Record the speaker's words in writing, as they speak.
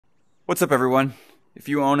What's up, everyone? If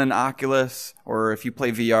you own an Oculus or if you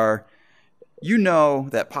play VR, you know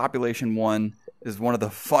that Population 1 is one of the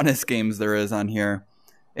funnest games there is on here.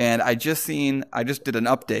 And I just did an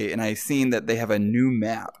update and I seen that they have a new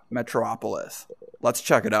map, Metropolis. Let's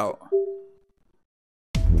check it out.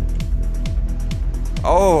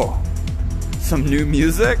 Oh, some new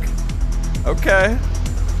music? Okay.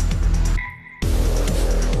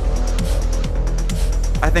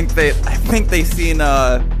 I think they seen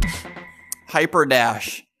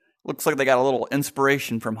Hyperdash. Looks like they got a little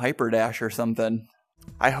inspiration from Hyperdash or something.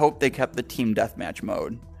 I hope they kept the team deathmatch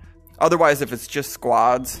mode. Otherwise, if it's just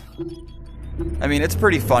squads, I mean, it's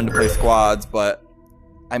pretty fun to play squads, but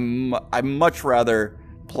I'd much rather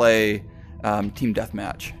play team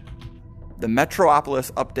deathmatch. The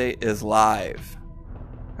Metropolis update is live.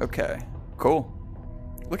 Okay, cool.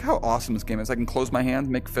 Look how awesome this game is. I can close my hands,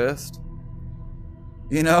 make fist.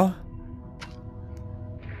 You know?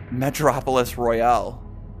 Metropolis Royale.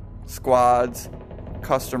 Squads,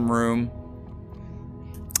 custom room.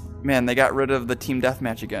 Man, they got rid of the team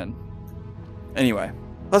deathmatch again. Anyway,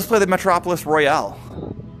 let's play the Metropolis Royale.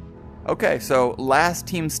 Okay, so last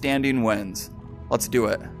team standing wins. Let's do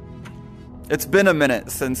it. It's been a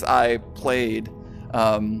minute since I played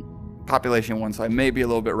Population 1, so I may be a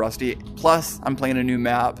little bit rusty. Plus, I'm playing a new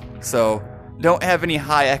map, so don't have any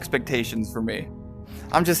high expectations for me.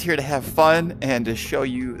 I'm just here to have fun and to show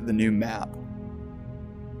you the new map.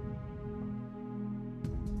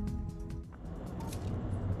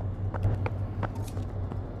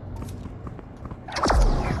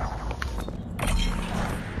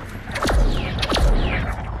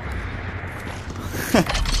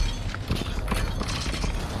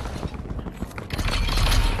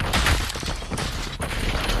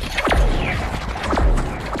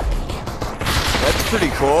 That's pretty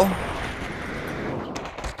cool.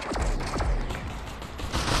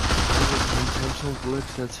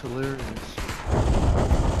 Glitch, that's hilarious.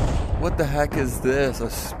 What the heck is this? A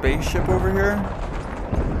spaceship over here?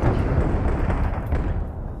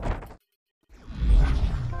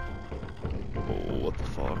 Oh, what the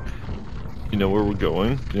fuck? You know where we're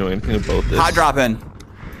going? You know anything about this? Hot dropping.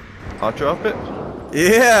 Hot drop it?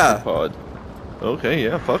 Yeah. Pod. Okay,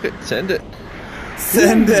 yeah, fuck it. Send it.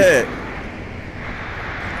 Send it.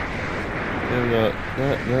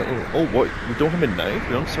 Oh, what? We don't have a knife?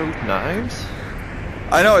 We don't start with knives?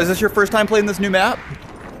 I know. Is this your first time playing this new map?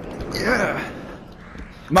 Yeah.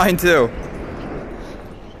 Mine too.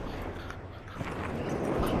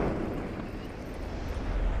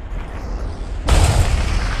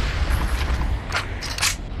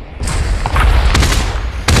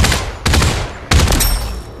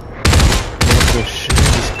 What the shit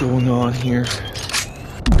is going on here?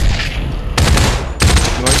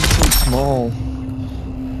 Why are you so small?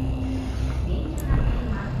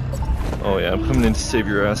 Oh yeah, I'm coming in to save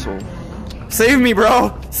your asshole. Save me,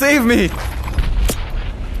 bro! Save me!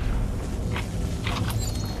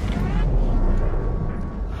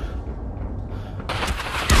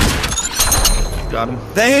 Got him.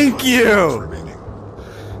 Thank you!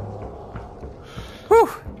 Whew!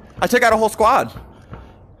 I took out a whole squad.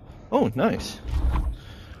 Oh, nice.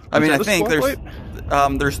 I mean, I think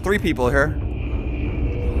there's 3 people here.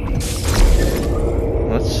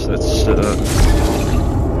 That's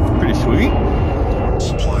pretty sweet.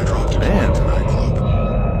 Supply drop to Man. Club.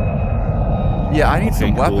 Yeah, I need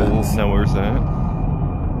some Okay, cool. weapons. Now where's that?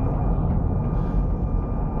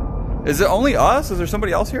 Is it only us? Is there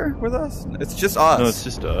somebody else here with us? It's just us. No, it's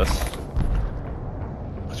just us.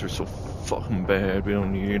 Because we're so fucking bad, we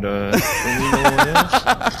don't need don't need no one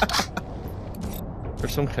else. Or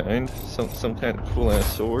some kind of cool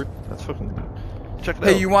ass sword. That's fucking. Check it out.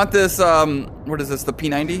 Hey, you want this? What is this? The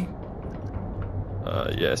P90?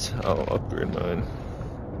 Yes, I'll upgrade mine.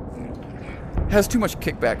 It has too much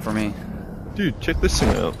kickback for me. Dude, check this thing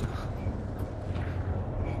out.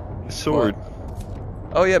 The sword.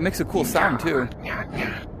 What? Oh yeah, it makes a cool sound too.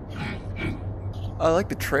 I like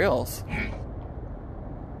the trails.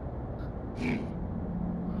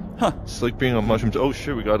 Huh. It's like being on mushrooms. Oh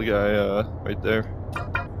shit, we got a guy right there.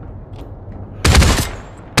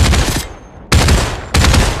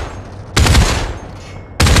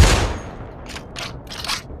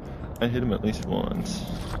 I hit him at least once.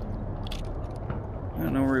 I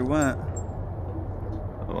don't know where he went.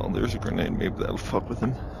 Oh, there's a grenade. Maybe that'll fuck with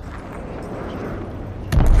him.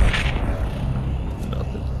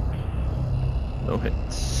 Nothing. No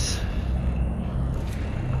hits.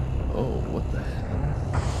 Oh, what the hell?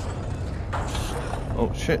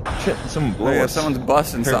 Oh shit, someone below Oh yeah, us. someone's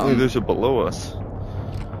busting Apparently something. there's a below us.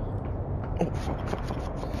 Oh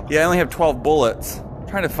fuck. Yeah, I only have 12 bullets. I'm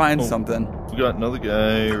trying to find something. We got another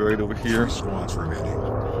guy right over here. 3 squads remaining.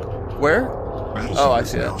 Where? Battle Oh, I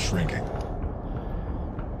sectors see it. now shrinking.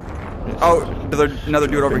 Oh, another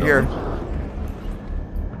dude over here.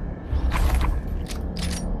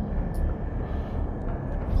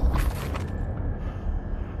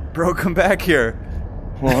 Bro, come back here.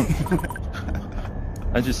 Hold on.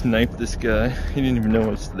 I just sniped this guy. He didn't even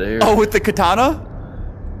know it's there. Oh, with the katana?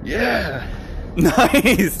 Yeah.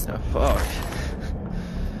 Nice. Oh, fuck.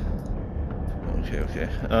 Okay.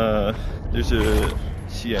 There's a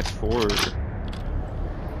CX4.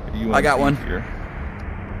 I got one. Here.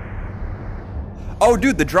 Oh,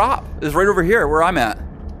 dude, the drop is right over here where I'm at.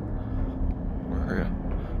 Where are you?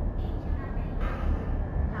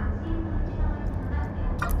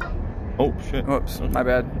 Oh, shit. Whoops, my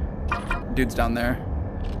bad. Dude's down there.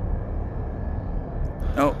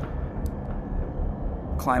 Oh.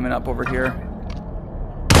 Climbing up over here.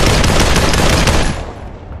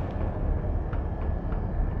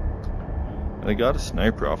 I got a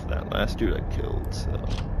sniper off that last dude I killed, so...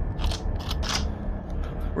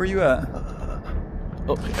 Where are you at?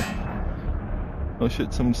 Okay. Oh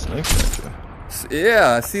shit, someone sniped at you.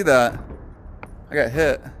 Yeah, I see that. I got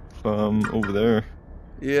hit. Over there.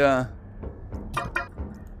 Yeah.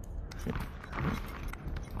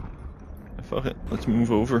 Fuck it, let's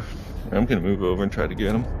move over. I'm gonna move over and try to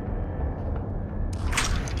get him.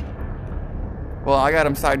 Well, I got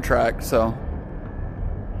him sidetracked, so...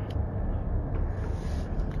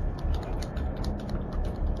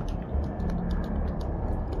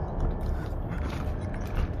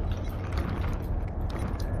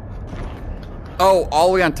 Oh, all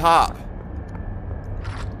the way on top.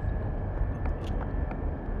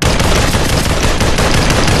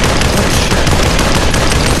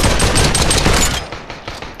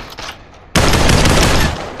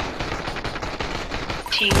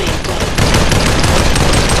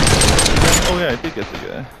 Oh yeah, I did get the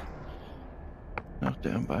guy. Knocked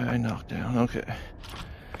down by I knocked down. Okay.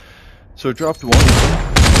 So I dropped one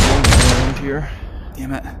around here.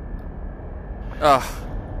 Damn it. Ugh.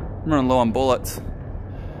 I'm running low on bullets.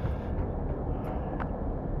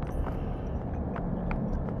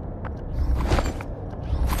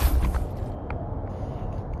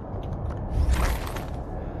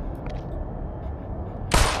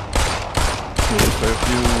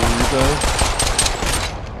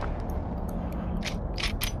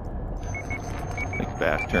 Like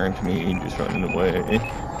back turned to me, just running away.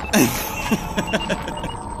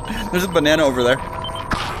 There's a banana over there.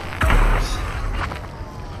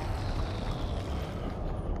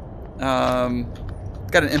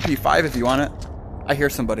 Got an MP5 if you want it. I hear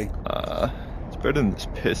somebody. It's better than this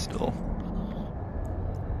pistol.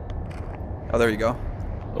 Oh, there you go.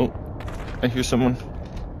 Oh, I hear someone.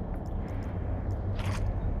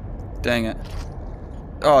 Dang it.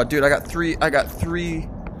 Oh, dude, I got three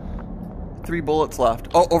bullets left.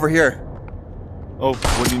 Oh, over here. Oh,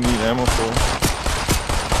 what do you need ammo for?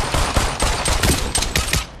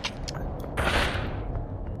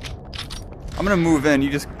 I'm gonna move in. You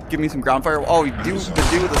just give me some ground fire. Oh, the dude with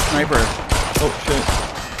the sniper. Oh, shit.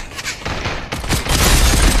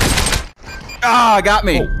 Ah, got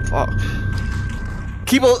me. Oh, fuck.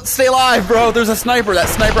 Stay alive, bro. There's a sniper. That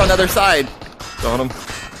sniper on the other side. Got him.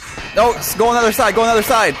 No, go on the other side. Go on the other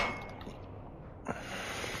side.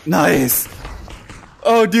 Nice.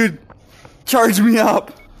 Oh, dude. Charge me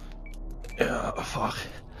up. Yeah, fuck.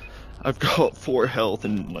 I've got 4 health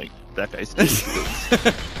and, like, that guy's 2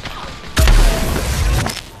 kills.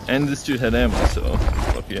 And this dude had ammo, so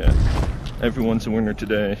fuck yeah. Everyone's a winner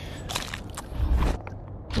today.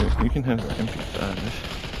 Here, you can have our MP5.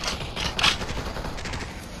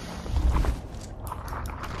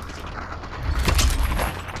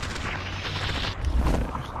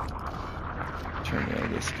 Turn out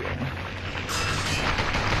this guy.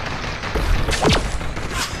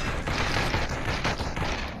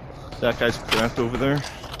 That guy's cracked over there.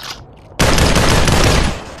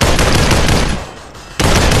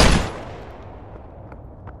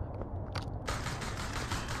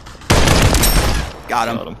 Got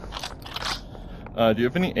him. Do you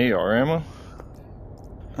have any AR ammo?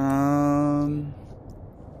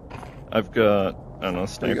 I've got, I don't know,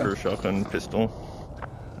 sniper, shotgun, pistol.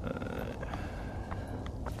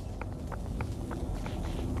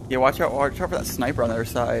 Yeah, watch out for that sniper on the other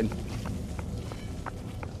side.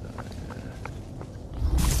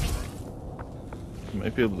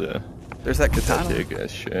 Might be able to. There's that katana. Big ass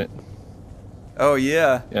shit. Oh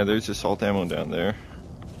yeah. Yeah, there's assault ammo down there.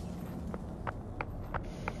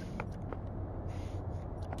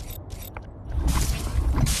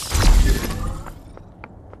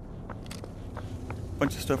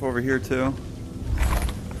 Bunch of stuff over here too.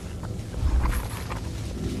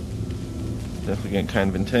 Definitely getting kind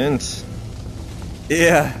of intense.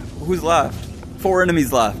 Yeah. Who's left? 4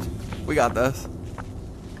 enemies left. We got this.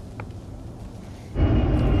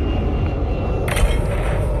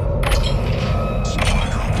 Supply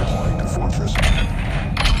drop deploying to fortress.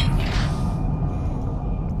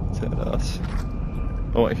 Is that us?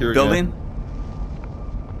 Oh, I hear Building? again.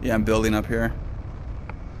 Yeah, I'm building up here.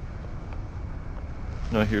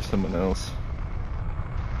 No, I hear someone else.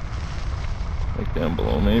 Like down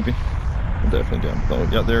below, maybe. Definitely down below.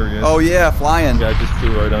 Yeah, there he is. Oh yeah, flying. Yeah, just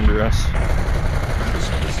flew right under us.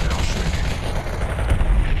 Prison is now shrinking.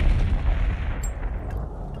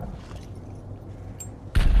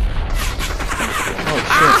 Oh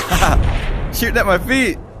shit! Shooting at my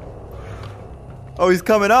feet. Oh, he's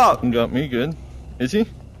coming up. Got me good. Is he?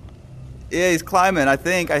 Yeah, he's climbing. I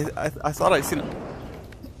think. I thought I'd seen him.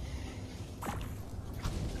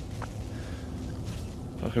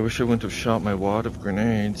 Fuck, I wish I wouldn't have shot my wad of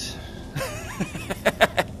grenades.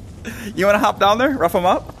 You want to hop down there? Rough him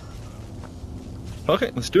up?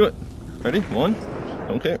 Okay, let's do it. Ready? 1.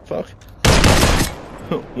 Okay, fuck.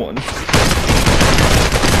 1.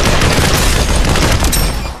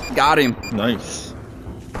 Got him. Nice.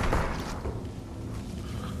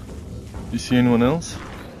 You see anyone else?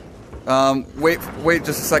 Wait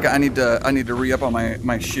just a second. I need to re-up on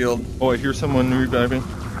my shield. Oh, I hear someone reviving.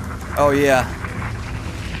 Oh yeah.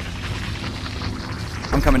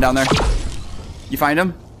 I'm coming down there. You find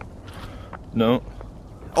him? No.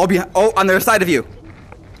 Oh, on the other side of you.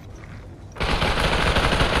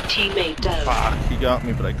 Teammate down. Fuck, he got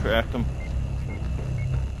me, but I cracked him.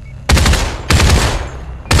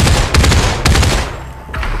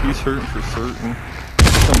 He's hurting for certain.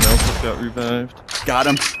 Someone else just got revived. Got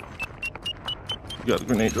him. You got a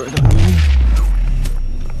grenade right on me.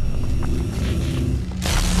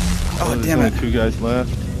 Oh, There's damn only it. 2 guys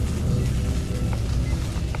left.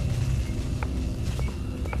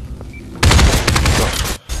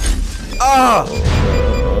 Oh!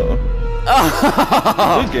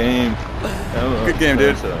 Good game. Good game,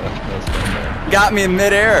 dude. That was fun, man. Got me in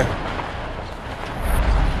midair. Yeah,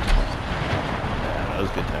 that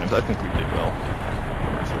was good times. I think we did well.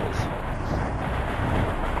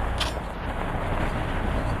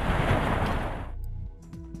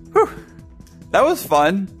 Whew. That was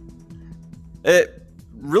fun. It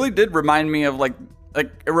really did remind me of like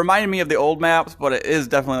it reminded me of the old maps, but it is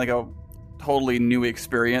definitely like a totally new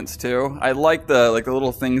experience too. I like the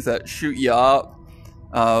little things that shoot you up.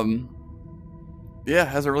 Yeah, it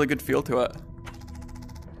has a really good feel to it.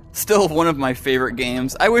 Still one of my favorite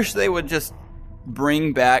games. I wish they would just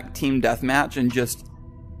bring back Team Deathmatch and just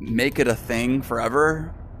make it a thing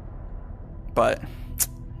forever. But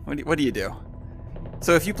what do you do?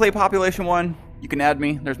 So if you play Population 1, you can add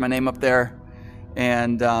me. There's my name up there.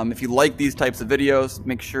 And if you like these types of videos,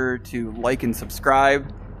 make sure to like and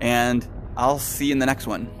subscribe. And I'll see you in the next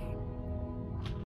one.